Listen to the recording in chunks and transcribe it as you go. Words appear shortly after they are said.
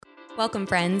Welcome,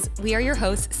 friends. We are your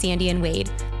hosts, Sandy and Wade,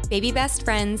 baby best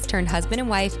friends turned husband and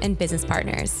wife and business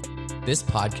partners. This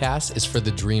podcast is for the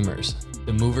dreamers,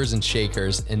 the movers and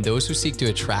shakers, and those who seek to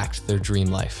attract their dream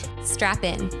life. Strap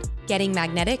in. Getting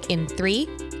magnetic in 3,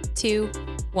 2,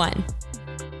 1.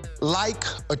 Like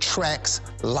attracts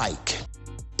like.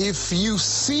 If you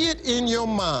see it in your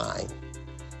mind,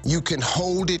 you can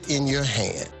hold it in your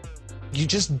hand. You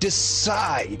just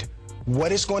decide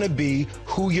what it's going to be,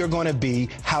 who you're going to be,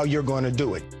 how you're going to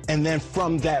do it. And then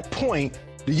from that point,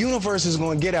 the universe is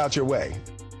going to get out your way.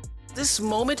 This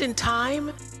moment in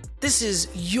time, this is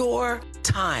your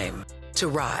time to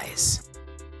rise.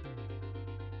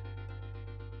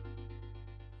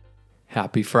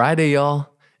 Happy Friday,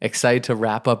 y'all. Excited to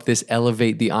wrap up this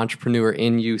Elevate the Entrepreneur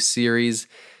in You series.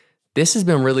 This has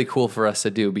been really cool for us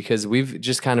to do because we've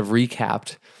just kind of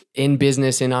recapped in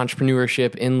business, in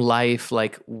entrepreneurship, in life,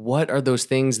 like what are those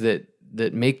things that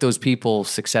make those people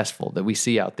successful that we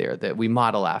see out there, that we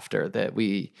model after, that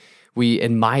we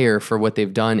admire for what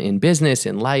they've done in business,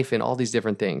 in life, and all these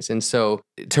different things. And so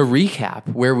to recap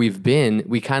where we've been,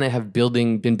 we kind of have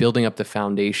been building up the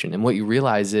foundation. And what you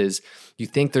realize is you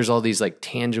think there's all these like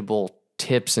tangible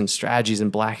tips and strategies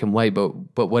in black and white,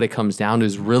 but what it comes down to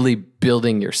is really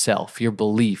building yourself, your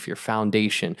belief, your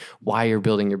foundation, why you're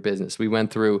building your business. We went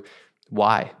through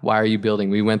why are you building?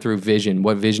 We went through vision.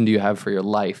 What vision do you have for your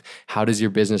life? How does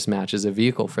your business match as a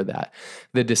vehicle for that?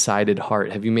 The decided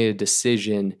heart. Have you made a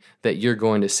decision that you're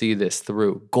going to see this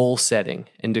through? Goal setting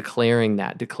and declaring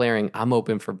I'm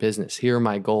open for business. Here are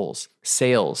my goals.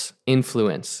 Sales,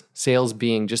 influence, sales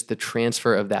being just the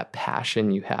transfer of that passion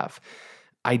you have.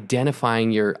 Identifying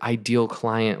your ideal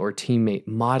client or teammate,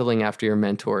 modeling after your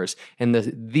mentors, and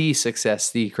the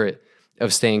success secret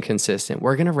of staying consistent.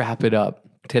 We're going to wrap it up.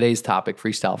 Today's topic,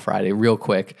 Freestyle Friday, real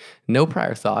quick. No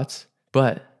prior thoughts,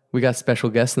 but we got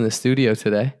special guests in the studio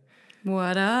today.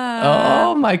 What up?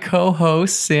 Oh, my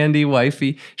co-host, Sandy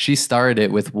Wifey. She started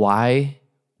it with why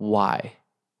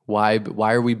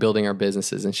are we building our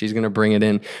businesses? And she's going to bring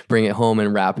it home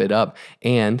and wrap it up.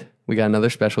 And we got another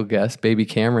special guest. Baby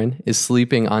Cameron is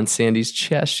sleeping on Sandy's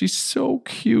chest. She's so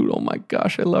cute. Oh my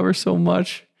gosh, I love her so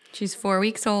much. She's 4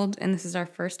 weeks old, and this is our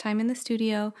first time in the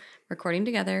studio recording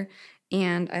together.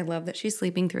 And I love that she's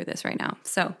sleeping through this right now.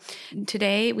 So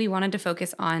today we wanted to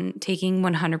focus on taking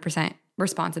 100%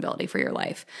 responsibility for your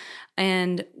life.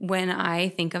 And when I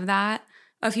think of that,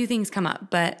 a few things come up,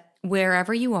 but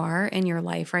wherever you are in your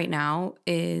life right now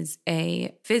is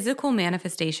a physical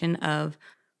manifestation of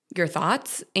your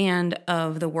thoughts and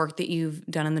of the work that you've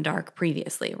done in the dark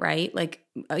previously, right? Like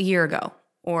a year ago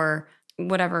or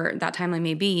whatever that timeline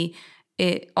may be,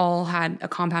 it all had a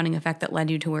compounding effect that led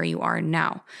you to where you are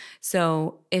now.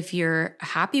 So if you're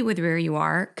happy with where you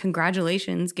are,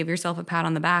 congratulations, give yourself a pat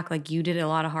on the back. Like you did a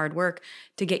lot of hard work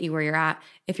to get you where you're at.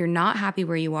 If you're not happy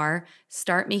where you are,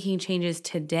 start making changes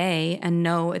today and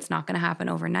know it's not going to happen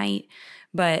overnight,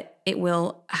 but it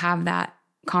will have that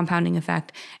compounding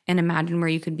effect, and imagine where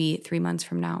you could be 3 months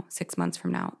from now, 6 months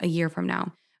from now, a year from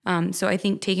now. So I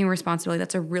think taking responsibility,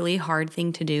 that's a really hard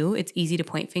thing to do. It's easy to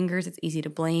point fingers. It's easy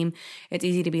to blame. It's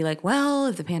easy to be like, well,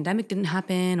 if the pandemic didn't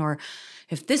happen, or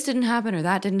if this didn't happen or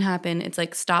that didn't happen, it's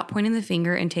like, stop pointing the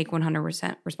finger and take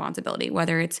 100% responsibility,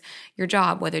 whether it's your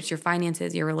job, whether it's your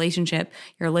finances, your relationship,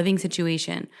 your living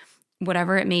situation,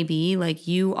 whatever it may be, like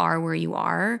you are where you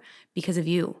are because of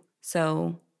you.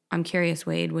 So I'm curious,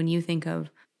 Wade, when you think of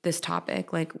this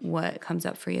topic, like what comes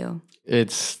up for you?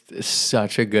 It's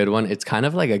such a good one. It's kind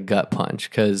of like a gut punch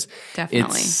because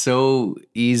it's so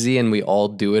easy, and we all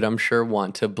do it, I'm sure,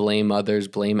 want to blame others,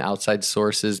 blame outside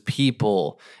sources,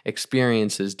 people,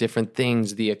 experiences, different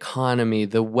things, the economy,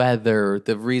 the weather,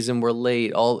 the reason we're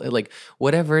late, all like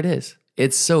whatever it is.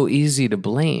 It's so easy to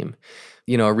blame.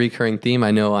 You know, a recurring theme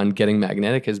I know on Getting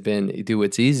Magnetic has been do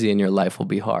what's easy and your life will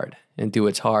be hard, and do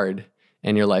what's hard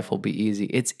and your life will be easy.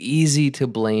 It's easy to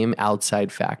blame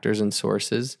outside factors and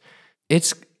sources.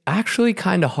 It's actually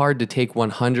kind of hard to take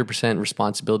 100%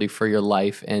 responsibility for your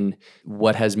life and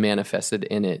what has manifested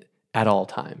in it at all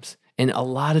times. And a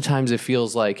lot of times it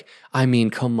feels like, I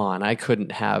mean, come on, I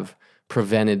couldn't have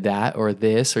prevented that or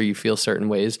this, or you feel certain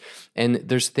ways. And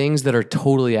there's things that are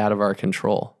totally out of our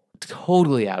control,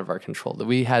 that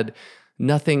we had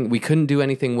nothing, we couldn't do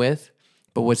anything with.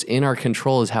 But what's in our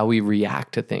control is how we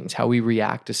react to things, how we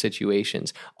react to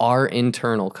situations, our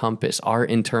internal compass, our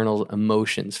internal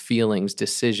emotions, feelings,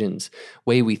 decisions,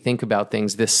 way we think about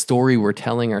things, this story we're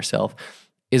telling ourselves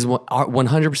is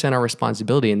 100% our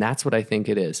responsibility. And that's what I think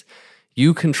it is.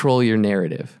 You control your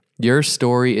narrative. Your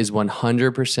story is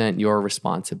 100% your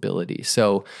responsibility.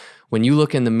 So when you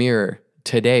look in the mirror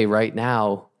today, right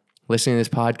now, listening to this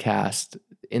podcast,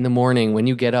 in the morning, when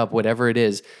you get up, whatever it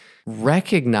is,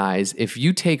 recognize if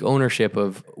you take ownership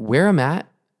of where I'm at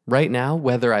right now,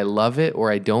 whether I love it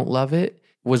or I don't love it,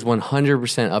 was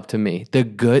 100% up to me.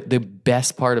 The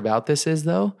best part about this is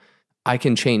though, I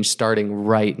can change starting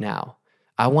right now.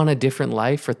 I want a different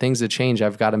life. For things to change,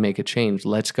 I've got to make a change.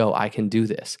 Let's go. I can do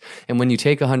this. And when you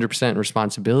take 100%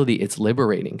 responsibility, it's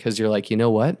liberating because you're like, you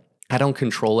know what? I don't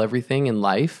control everything in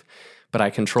life, but I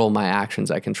control my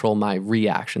actions. I control my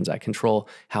reactions. I control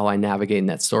how I navigate in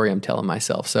that story I'm telling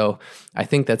myself. So I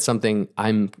think that's something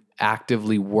I'm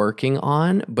actively working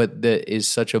on, but that is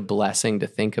such a blessing to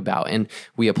think about. And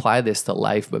we apply this to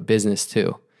life, but business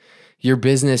too. Your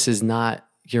business is not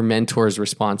your mentor's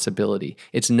responsibility.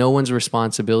 It's no one's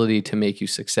responsibility to make you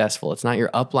successful. It's not your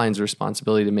upline's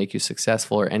responsibility to make you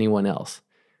successful or anyone else.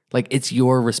 Like, it's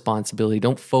your responsibility.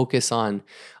 Don't focus on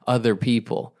other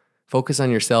people. Focus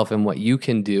on yourself and what you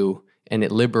can do, and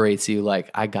it liberates you. Like,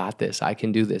 I got this. I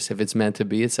can do this. If it's meant to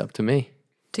be, it's up to me.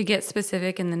 To get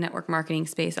specific in the network marketing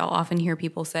space, I'll often hear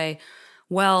people say,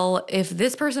 well, if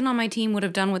this person on my team would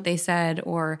have done what they said,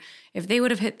 or if they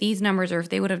would have hit these numbers, or if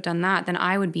they would have done that, then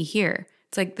I would be here.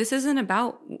 It's like, this isn't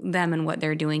about them and what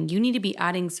they're doing. You need to be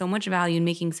adding so much value and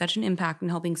making such an impact and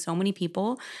helping so many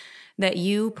people that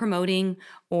you promoting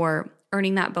or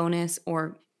earning that bonus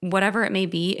or whatever it may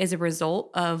be is a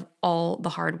result of all the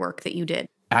hard work that you did.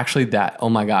 Actually, oh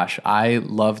my gosh, I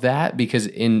love that because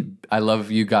I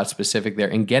love you got specific there.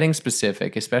 And getting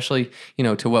specific, especially,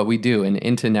 to what we do and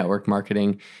into network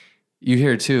marketing, you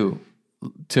hear too,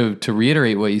 to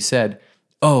reiterate what you said,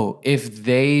 oh, if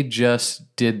they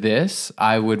just did this,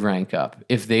 I would rank up.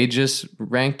 If they just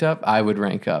ranked up, I would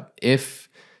rank up. If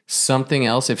someone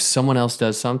else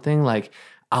does something, like,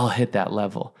 I'll hit that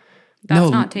level.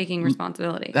 That's not taking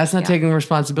responsibility. That's not taking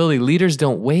responsibility. Leaders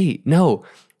don't wait. No,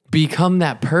 become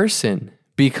that person.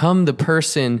 Become the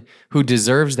person who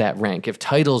deserves that rank. If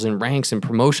titles and ranks and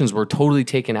promotions were totally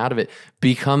taken out of it,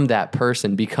 become that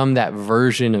person. Become that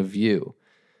version of you.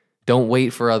 Don't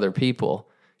wait for other people.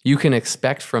 You can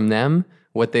expect from them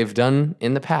what they've done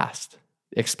in the past.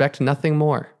 Expect nothing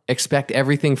more. Expect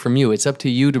everything from you. It's up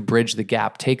to you to bridge the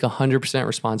gap. Take 100%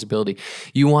 responsibility.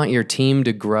 You want your team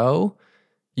to grow?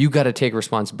 You got to take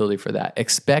responsibility for that.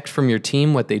 Expect from your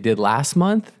team what they did last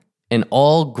month, and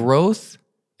all growth,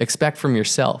 expect from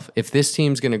yourself. If this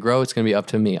team's going to grow, it's going to be up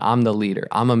to me. I'm the leader.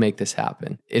 I'm going to make this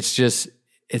happen. It's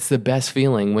the best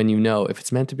feeling when you know if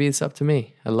it's meant to be, it's up to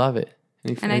me. I love it.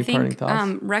 I think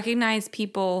recognize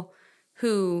people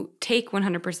who take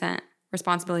 100%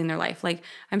 responsibility in their life. Like,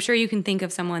 I'm sure you can think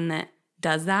of someone that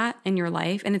does that in your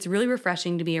life, and it's really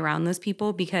refreshing to be around those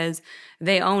people because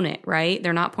they own it, right?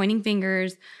 They're not pointing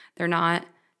fingers. They're not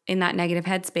in that negative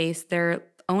headspace. They're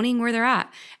owning where they're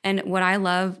at. And what I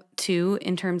love too,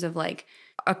 in terms of like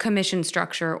a commission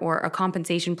structure or a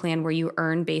compensation plan where you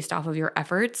earn based off of your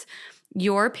efforts,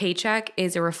 your paycheck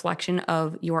is a reflection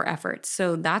of your efforts.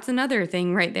 So that's another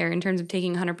thing right there in terms of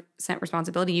taking 100%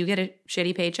 responsibility. You get a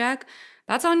shitty paycheck,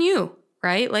 that's on you,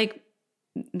 right? Like,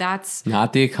 that's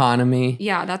not the economy.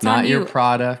 Yeah, that's not on you. Your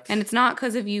product. And it's not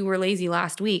because of you were lazy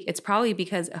last week. It's probably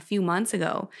because a few months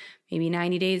ago, maybe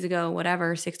 90 days ago,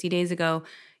 whatever, 60 days ago,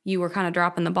 you were kind of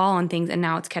dropping the ball on things and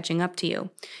now it's catching up to you.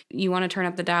 You want to turn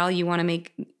up the dial. You want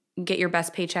to get your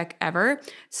best paycheck ever.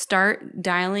 Start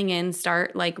dialing in,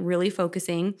 start like really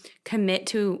focusing, commit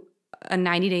to a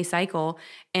 90-day cycle.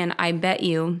 And I bet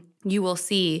you will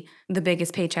see the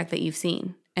biggest paycheck that you've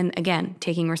seen. And again,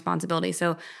 taking responsibility.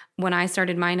 So when I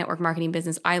started my network marketing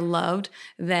business, I loved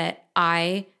that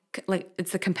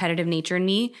it's the competitive nature in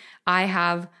me. I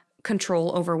have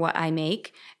control over what I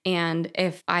make. And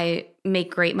if I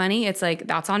make great money, it's like,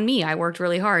 that's on me. I worked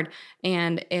really hard.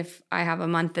 And if I have a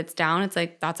month that's down, it's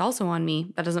like, that's also on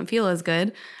me. That doesn't feel as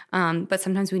good. But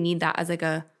sometimes we need that as like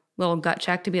a little gut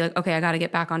check to be like, okay, I got to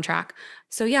get back on track.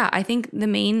 So yeah, I think the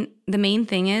main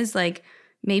thing is like,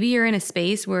 maybe you're in a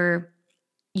space where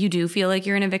you do feel like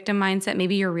you're in a victim mindset.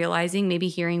 Maybe you're realizing, maybe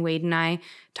hearing Wade and I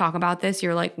talk about this,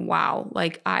 you're like, wow,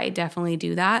 like I definitely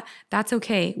do that. That's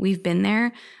okay. We've been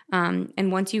there.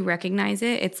 And once you recognize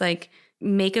it, it's like,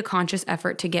 make a conscious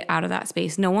effort to get out of that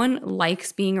space. No one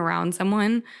likes being around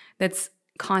someone that's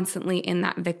constantly in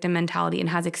that victim mentality and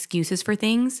has excuses for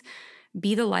things.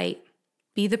 Be the light.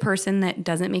 Be the person that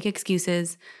doesn't make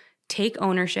excuses. Take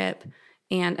ownership.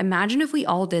 And imagine if we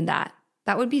all did that.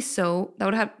 That would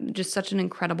have just such an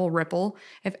incredible ripple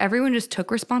if everyone just took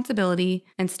responsibility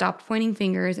and stopped pointing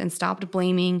fingers and stopped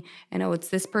blaming and, oh, it's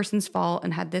this person's fault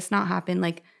and had this not happen.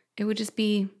 Like, it would just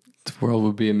be... The world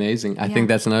would be amazing. I think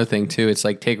that's another thing too. It's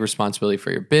like, take responsibility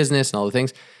for your business and all the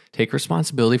things. take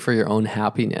responsibility for your own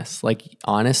happiness. Like,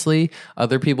 honestly,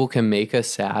 other people can make us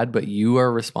sad, but you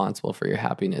are responsible for your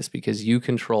happiness because you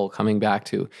control, coming back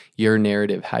to your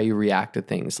narrative, how you react to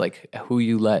things, like who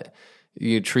you let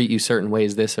you treat you certain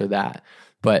ways, this or that.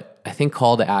 But I think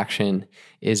call to action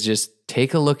is just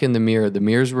take a look in the mirror. The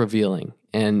mirror's revealing,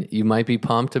 and you might be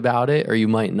pumped about it or you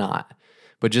might not.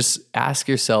 But just ask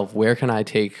yourself, where can I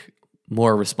take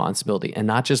more responsibility? And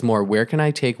not just more, where can I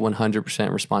take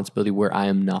 100% responsibility where I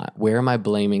am not? Where am I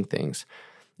blaming things?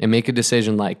 And make a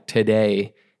decision like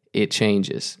today, it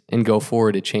changes, and go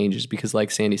forward, it changes. Because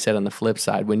like Sandy said, on the flip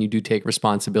side, when you do take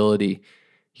responsibility,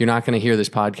 you're not going to hear this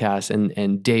podcast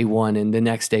and day one and the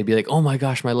next day be like, oh my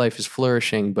gosh, my life is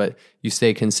flourishing. But you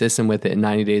stay consistent with it, and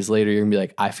 90 days later, you're going to be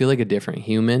like, I feel like a different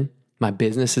human. My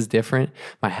business is different.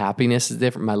 My happiness is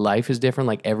different. My life is different.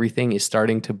 Like, everything is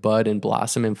starting to bud and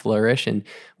blossom and flourish. And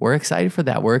we're excited for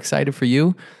that. We're excited for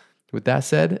you. With that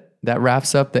said, that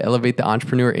wraps up the Elevate the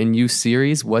Entrepreneur in You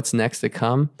series. What's next to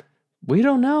come? We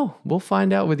don't know. We'll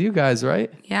find out with you guys,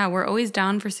 right? Yeah, we're always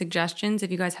down for suggestions.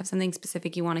 If you guys have something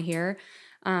specific you want to hear.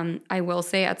 I will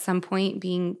say at some point,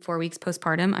 being 4 weeks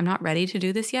postpartum, I'm not ready to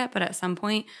do this yet, but at some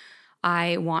point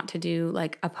I want to do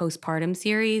like a postpartum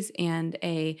series and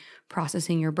a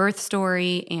processing your birth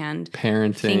story and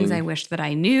parenting, things I wish that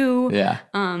I knew. Yeah.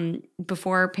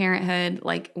 Before parenthood.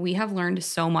 Like, we have learned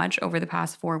so much over the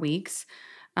past 4 weeks.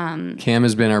 Cam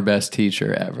has been our best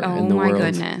teacher ever in the world. Oh my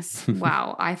goodness.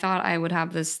 Wow. I thought I would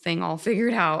have this thing all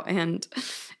figured out, and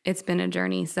it's been a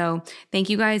journey. So thank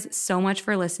you guys so much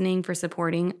for listening, for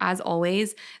supporting. As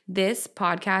always, this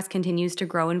podcast continues to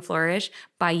grow and flourish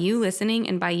by you listening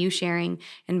and by you sharing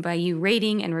and by you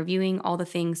rating and reviewing all the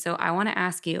things. So I want to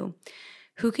ask you,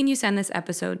 who can you send this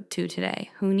episode to today?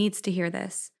 Who needs to hear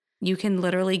this? You can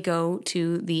literally go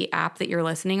to the app that you're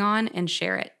listening on and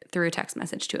share it through a text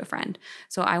message to a friend.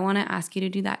 So I want to ask you to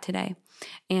do that today.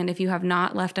 And if you have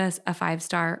not left us a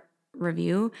 5-star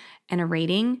review and a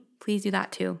rating, please do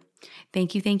that too.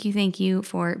 Thank you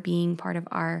for being part of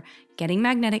our Getting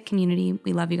Magnetic community.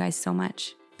 We love you guys so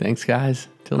much. Thanks, guys.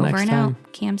 Till Over next and time.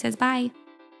 out. Cam says bye.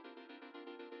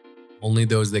 Only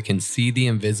those that can see the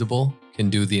invisible can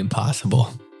do the impossible.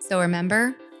 So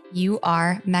remember, you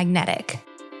are magnetic.